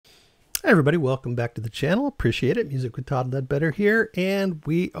Hi everybody, welcome back to the channel. Appreciate it. Music with Todd Ledbetter here, and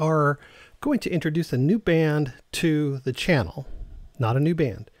we are going to introduce a new band to the channel. Not a new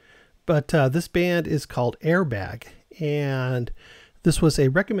band, but this band is called Airbag, and this was a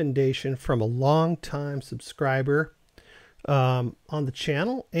recommendation from a long-time subscriber on the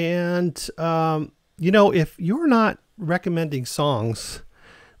channel. And you know, if you're not recommending songs,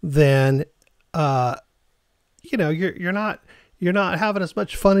 then you know, you're not having as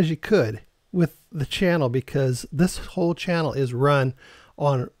much fun as you could with the channel, because this whole channel is run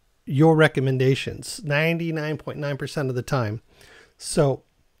on your recommendations 99.9% of the time. So,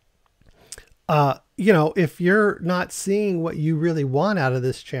 you know, if you're not seeing what you really want out of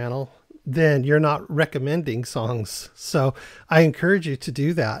this channel, then you're not recommending songs. So I encourage you to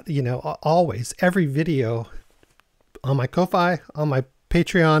do that. You know, always, every video on my Ko-Fi, on my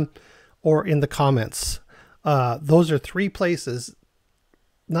Patreon, or in the comments. Those are three places,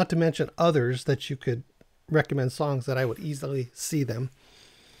 not to mention others, that you could recommend songs that I would easily see them.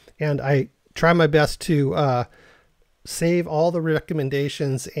 And I try my best to save all the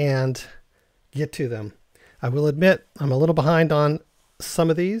recommendations and get to them. I will admit I'm a little behind on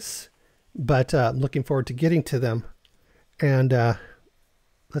some of these, but I'm looking forward to getting to them. And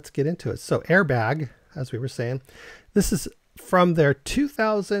let's get into it. So Airbag, as we were saying, this is from their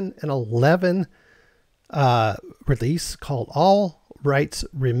 2011 release called All Rights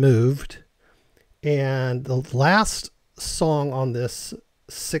Removed, and the last song on this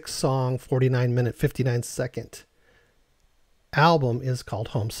 6-song 49-minute 59-second album is called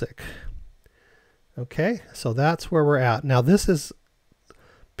Homesick. Okay, so that's where we're at now. This has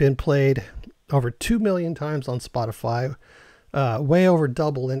been played over 2 million times on Spotify, way over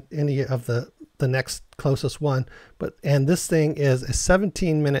double in any of the next closest one. And this thing is a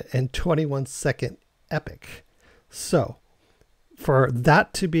 17-minute and 21-second epic. So for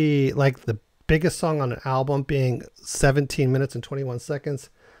that to be like the biggest song on an album, being 17 minutes and 21 seconds,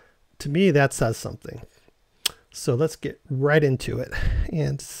 to me that says something. So let's get right into it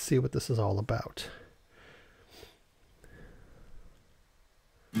and see what this is all about.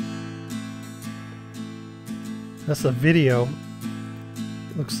 That's a video,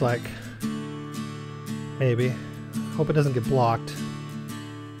 looks like. Maybe. Hope it doesn't get blocked.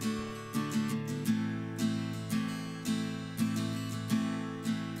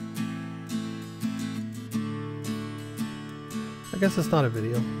 I guess it's not a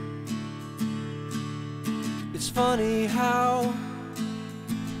video. It's funny how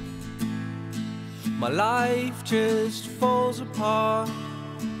my life just falls apart.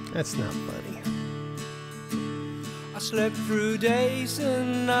 That's not funny. I slept through days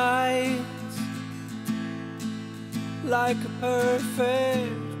and nights like a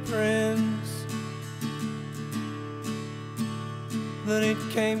perfect prince. Then it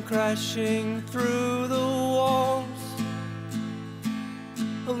came crashing through the walls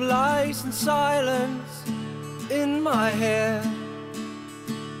of lies and silence in my head.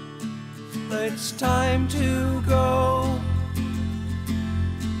 It's time to go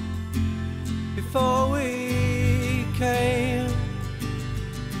before we came.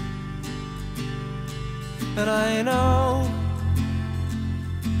 And I know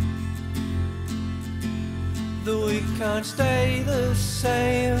that we can't stay the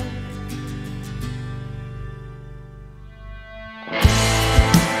same.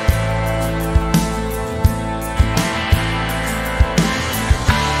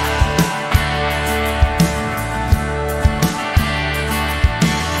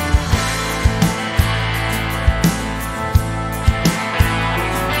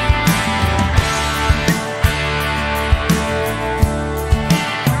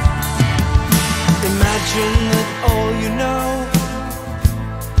 Imagine that all you know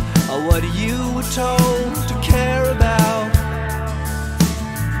are what you were told to care about.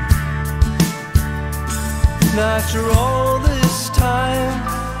 And after all this time,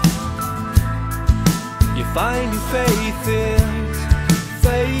 you find your faith is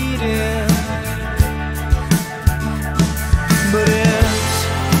fading. But it's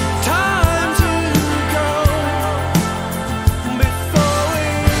time to go before we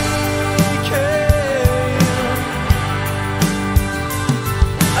came.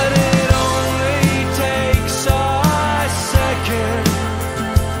 And it only takes a second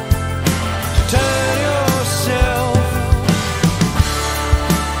to turn yourself.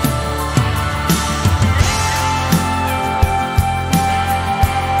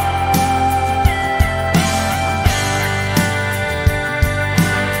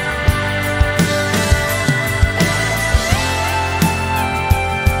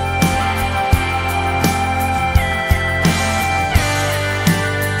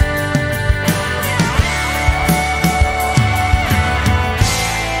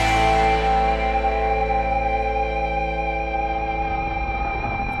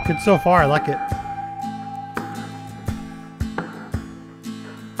 Good so far, I like it.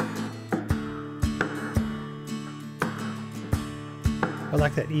 I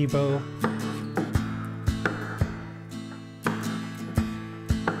like that E-bow.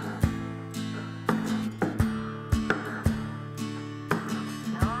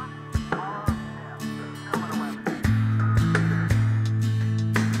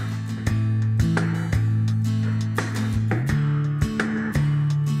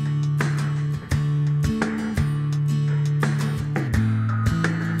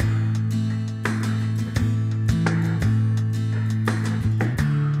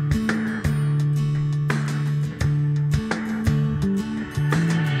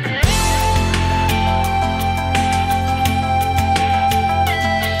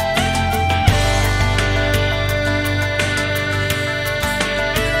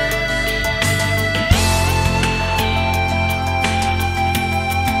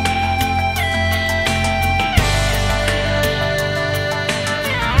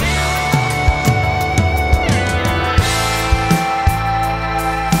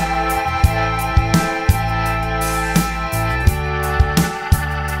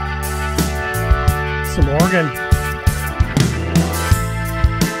 Some organ.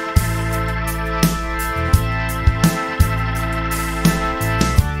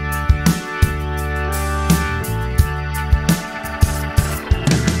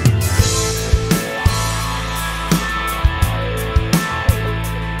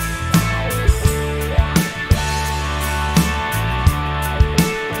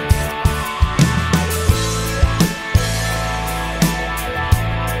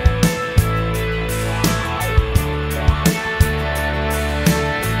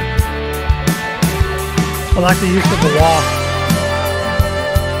 I like the use of the wah.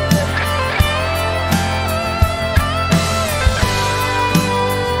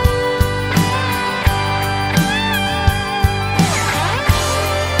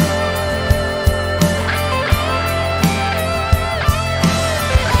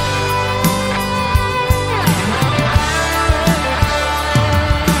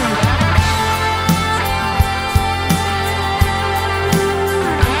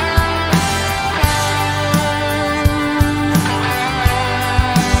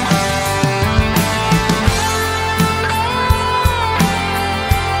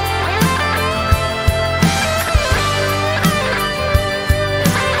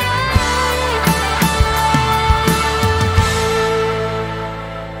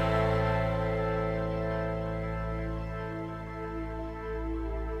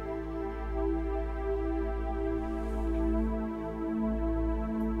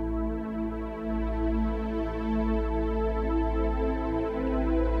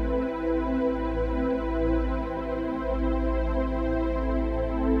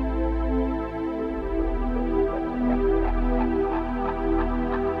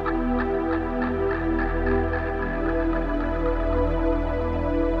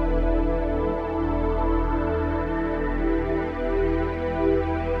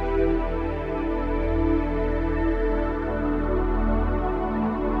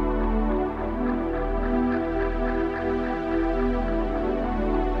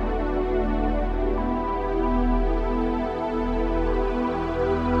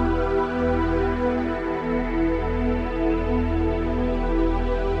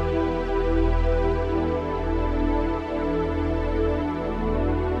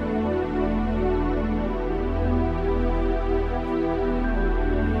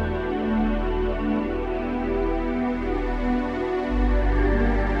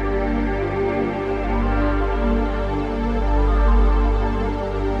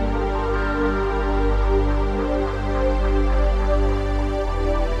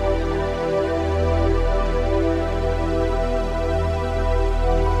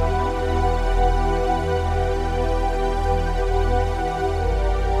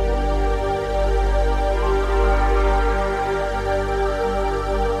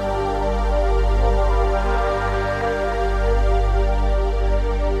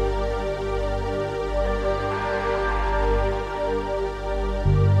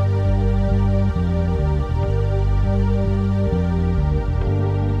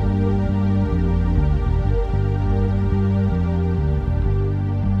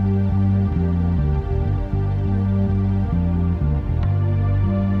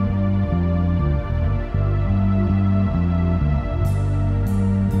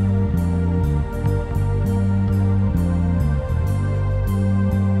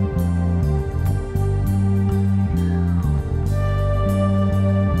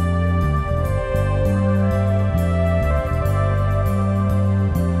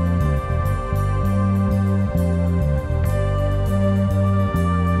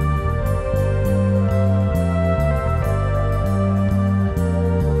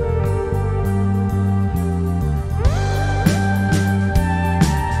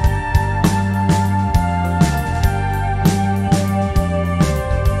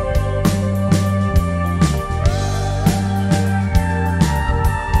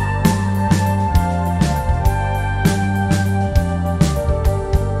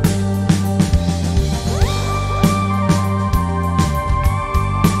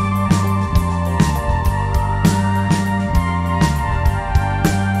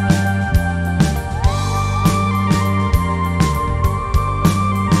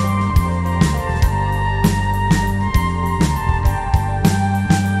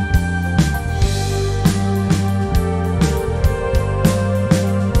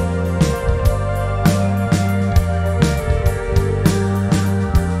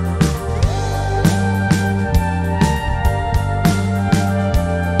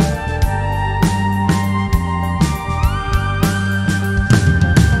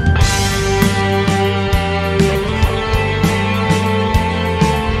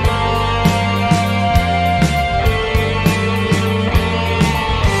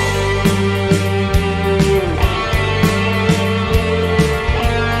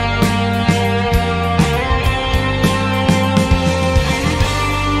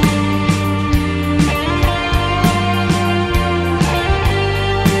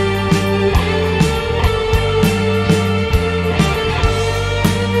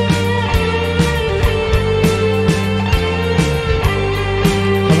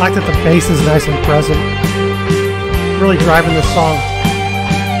 like that the bass is nice and present. Really driving the song.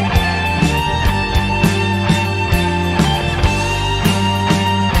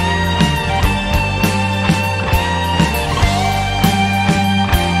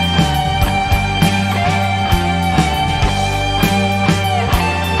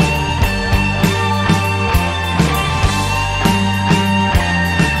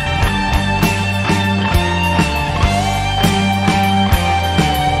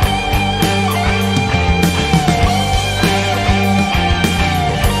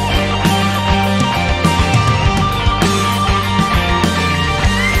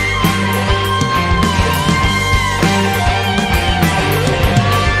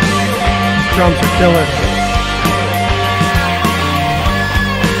 Drums are killer.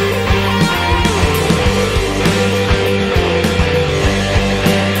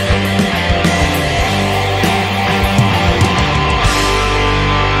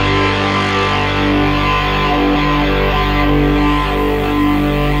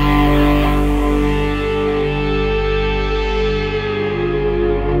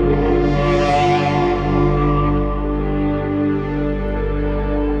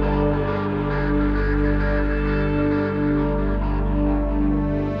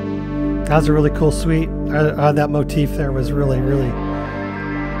 That was a really cool suite. That motif there was really, really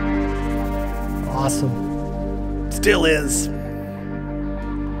awesome. Still is.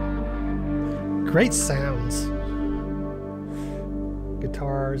 Great sounds.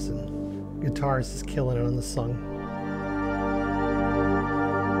 Guitars is killing it on the song.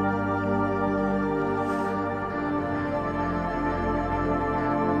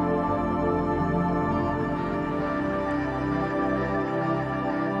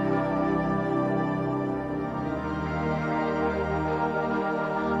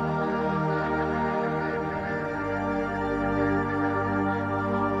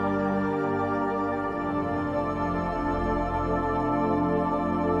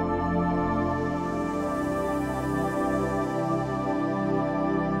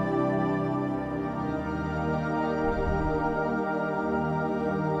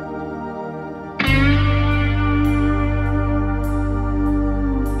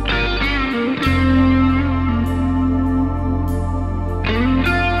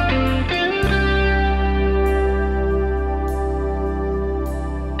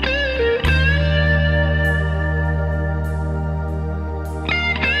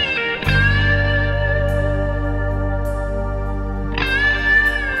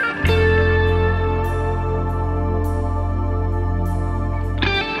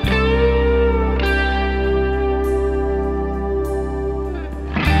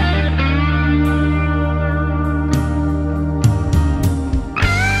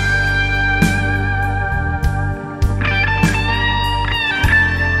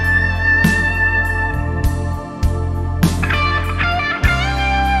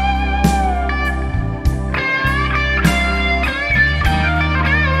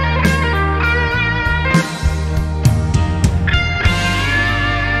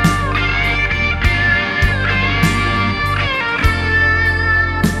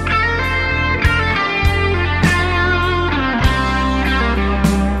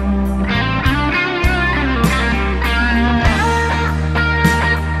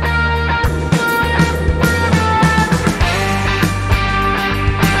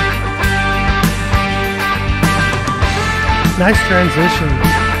 Nice transition.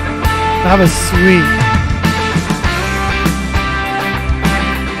 That was sweet.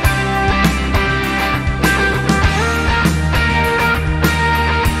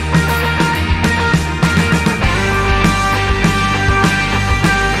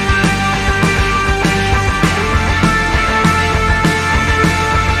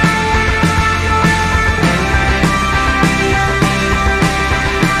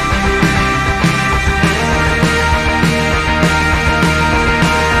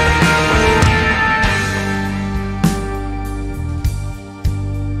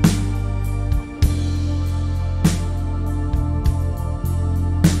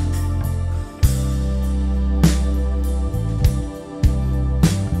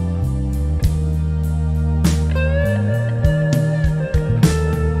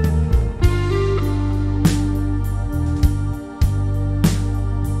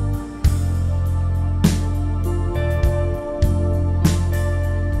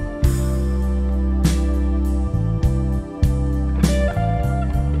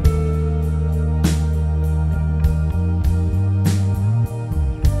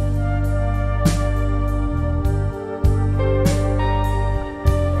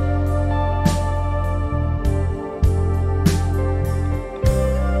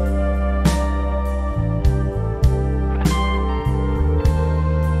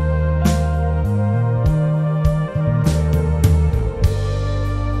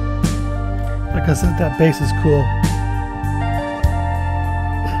 because that bass is cool.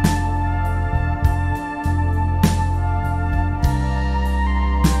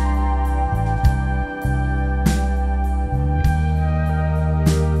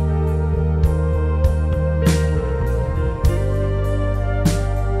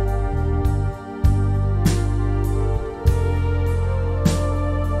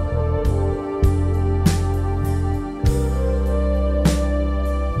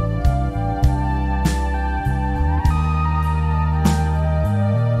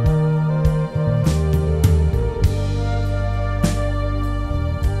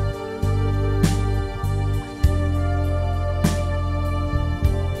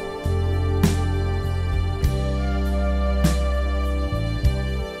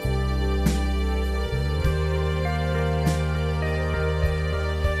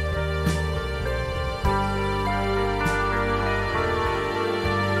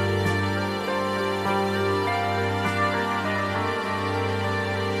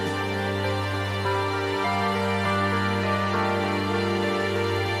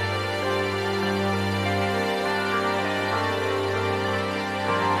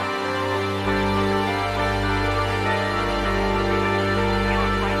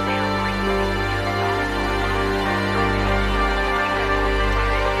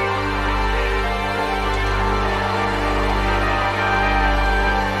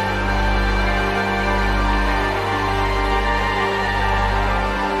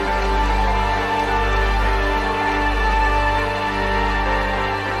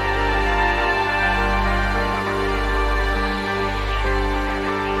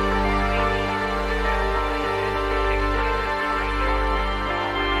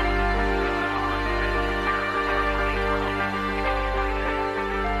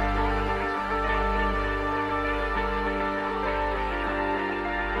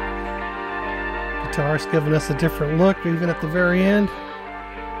 Guitar's giving us a different look, even at the very end.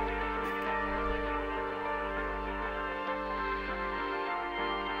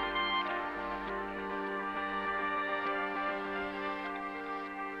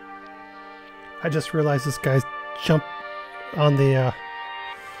 I just realized this guy's jumped on the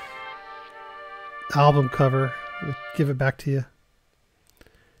album cover. Let me give it back to you.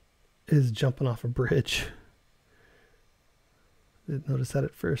 Is jumping off a bridge. Didn't notice that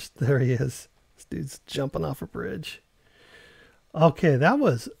at first. There he is. This dude's jumping off a bridge. Okay, that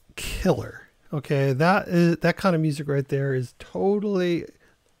was killer. Okay, that kind of music right there is totally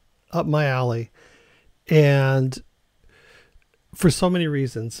up my alley, and for so many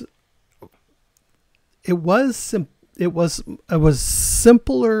reasons. It was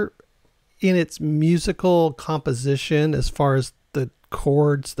simpler in its musical composition as far as the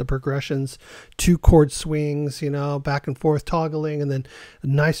chords, the progressions, 2 chord swings, you know, back and forth toggling, and then a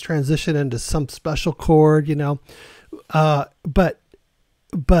nice transition into some special chord, you know. But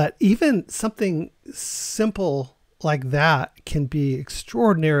even something simple like that can be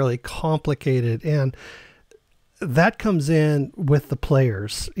extraordinarily complicated, and that comes in with the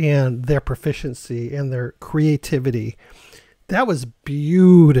players and their proficiency and their creativity. That was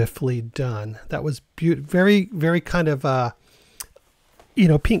beautifully done. That was very, very kind of you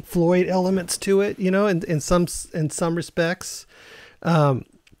know, Pink Floyd elements to it, you know, in some respects.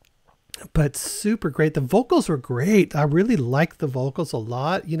 But super great. The vocals were great. I really liked the vocals a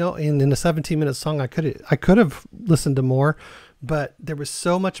lot, you know. In a 17-minute song, I could have listened to more, but there was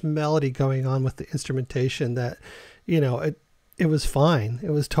so much melody going on with the instrumentation that, you know, it was fine.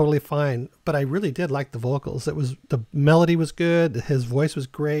 It was totally fine. But I really did like the vocals. The melody was good. His voice was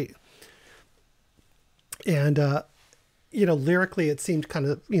great. And, you know, lyrically, it seemed kind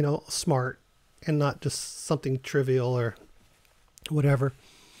of, you know, smart and not just something trivial or whatever.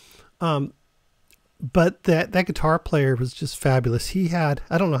 But that guitar player was just fabulous. He had,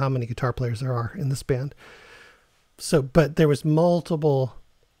 I don't know how many guitar players there are in this band. So, but there was multiple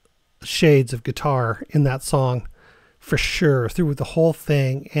shades of guitar in that song for sure through the whole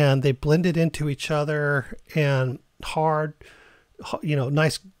thing. And they blended into each other, and hard, you know,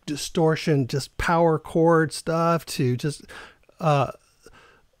 nice distortion, just power chord stuff to just,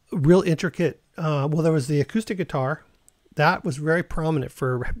 real intricate. Well, there was the acoustic guitar that was very prominent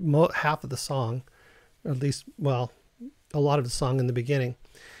for half of the song, or at least, well, a lot of the song in the beginning.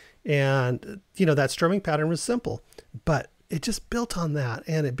 And, you know, that strumming pattern was simple, but it just built on that,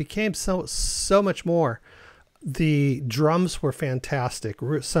 and it became so much more. The drums were fantastic.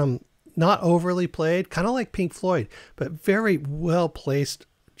 Some not overly played, kind of like Pink Floyd, but very well placed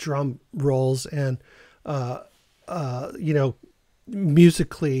drum rolls, and you know,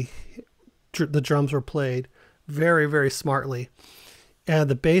 musically, the drums were played very, very smartly. and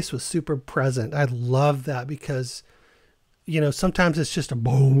the bass was super present. I love that because, you know, sometimes it's just a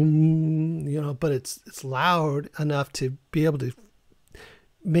boom, you know, but it's loud enough to be able to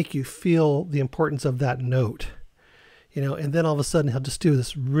make you feel the importance of that note, you know, and then all of a sudden he'll just do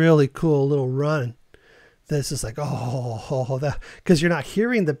this really cool little run that's just like, oh, that, because you're not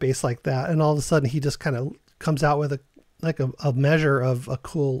hearing the bass like that. And all of a sudden he just kind of comes out with a measure of a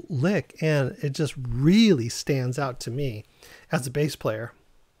cool lick, and it just really stands out to me as a bass player.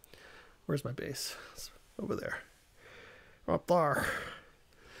 Where's my bass? It's over there. Up there.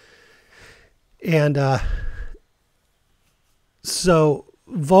 And so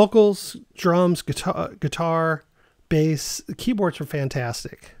vocals, drums, guitar, bass, the keyboards were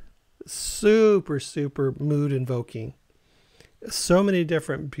fantastic. Super, super mood invoking. So many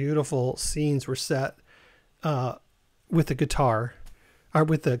different beautiful scenes were set with the guitar, or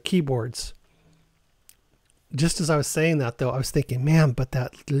with the keyboards. Just as I was saying that, though, I was thinking, man, but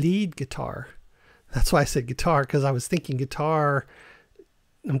that lead guitar, that's why I said guitar, because I was thinking guitar,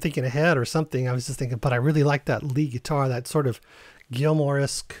 I'm thinking ahead or something. I was just thinking, but I really like that lead guitar, that sort of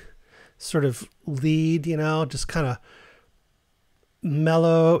Gilmore-esque sort of lead, you know, just kind of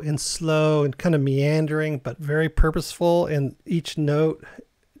mellow and slow and kind of meandering, but very purposeful. And each note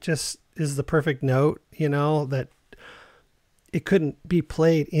just is the perfect note, you know, that it couldn't be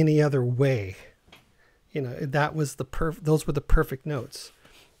played any other way. You know, that was those were the perfect notes,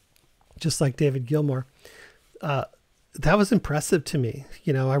 just like David Gilmour. That was impressive to me.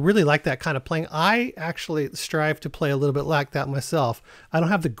 You know, I really like that kind of playing. I actually strive to play a little bit like that myself. I don't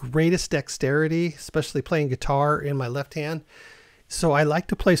have the greatest dexterity, especially playing guitar in my left hand. So I like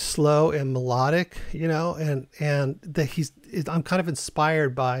to play slow and melodic, you know, and that I'm kind of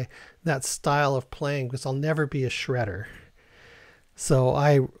inspired by that style of playing, because I'll never be a shredder. So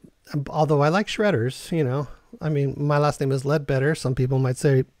although I like shredders, you know, I mean, my last name is Ledbetter. Some people might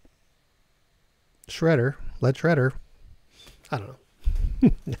say Shredder, Led Shredder. I don't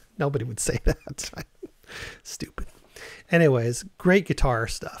know. Nobody would say that. Stupid. Anyways, great guitar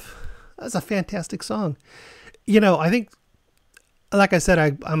stuff. That's a fantastic song. You know, I think, like I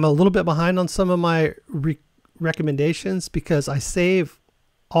said, I'm a little bit behind on some of my recommendations, because I save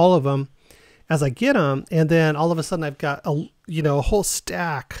all of them as I get them, and then all of a sudden I've got a whole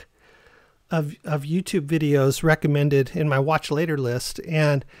stack of YouTube videos recommended in my watch later list,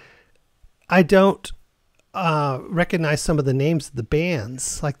 and I don't recognize some of the names of the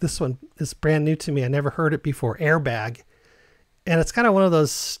bands. Like this one is brand new to me. I never heard it before. Airbag. And it's kind of one of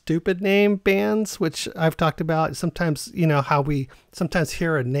those stupid name bands, which I've talked about. Sometimes, you know, how we sometimes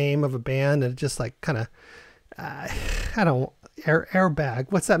hear a name of a band and it just like kind of, Airbag.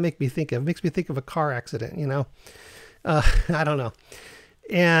 What's that make me think of? It makes me think of a car accident, you know? I don't know.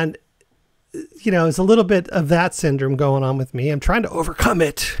 And, you know, it's a little bit of that syndrome going on with me. I'm trying to overcome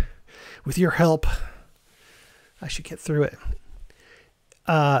it with your help. I should get through it.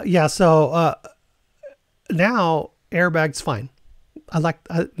 Yeah. So now Airbag's fine. I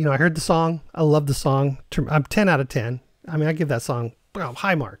heard the song. I love the song. I'm 10 out of 10. I mean, I give that song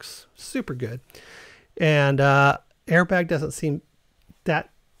high marks. Super good. And Airbag doesn't seem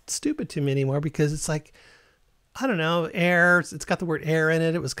that stupid to me anymore, because it's like, I don't know, air. It's got the word air in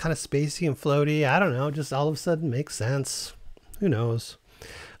it. It was kind of spacey and floaty. I don't know. Just all of a sudden makes sense. Who knows?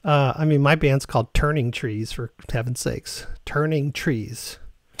 I mean, my band's called Turning Trees, for heaven's sakes. Turning Trees.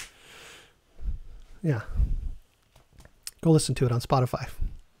 Yeah. Go listen to it on Spotify.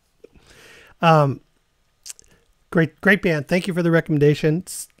 Great band. Thank you for the recommendation.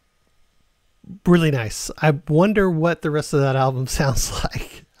 It's really nice. I wonder what the rest of that album sounds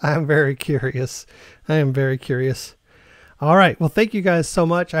like. I'm very curious. I am very curious. All right. Well, thank you guys so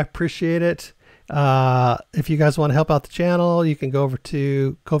much. I appreciate it. If you guys want to help out the channel, you can go over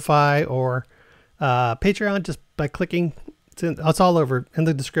to Ko-Fi or Patreon just by clicking. It's all over in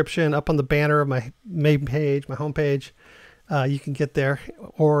the description, up on the banner of my main page, my homepage. You can get there,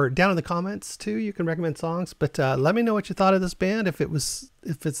 or down in the comments too. You can recommend songs, but let me know what you thought of this band. If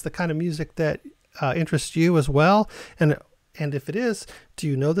it's the kind of music that interests you as well, and if it is, do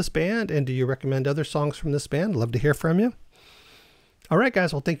you know this band, and do you recommend other songs from this band? I'd love to hear from you. All right,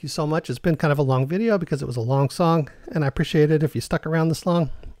 guys. Well, thank you so much. It's been kind of a long video because it was a long song, and I appreciate it if you stuck around this long.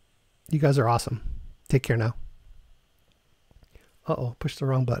 You guys are awesome. Take care now. Uh-oh, pushed the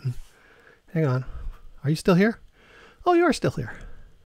wrong button. Hang on. Are you still here? Oh, you are still here.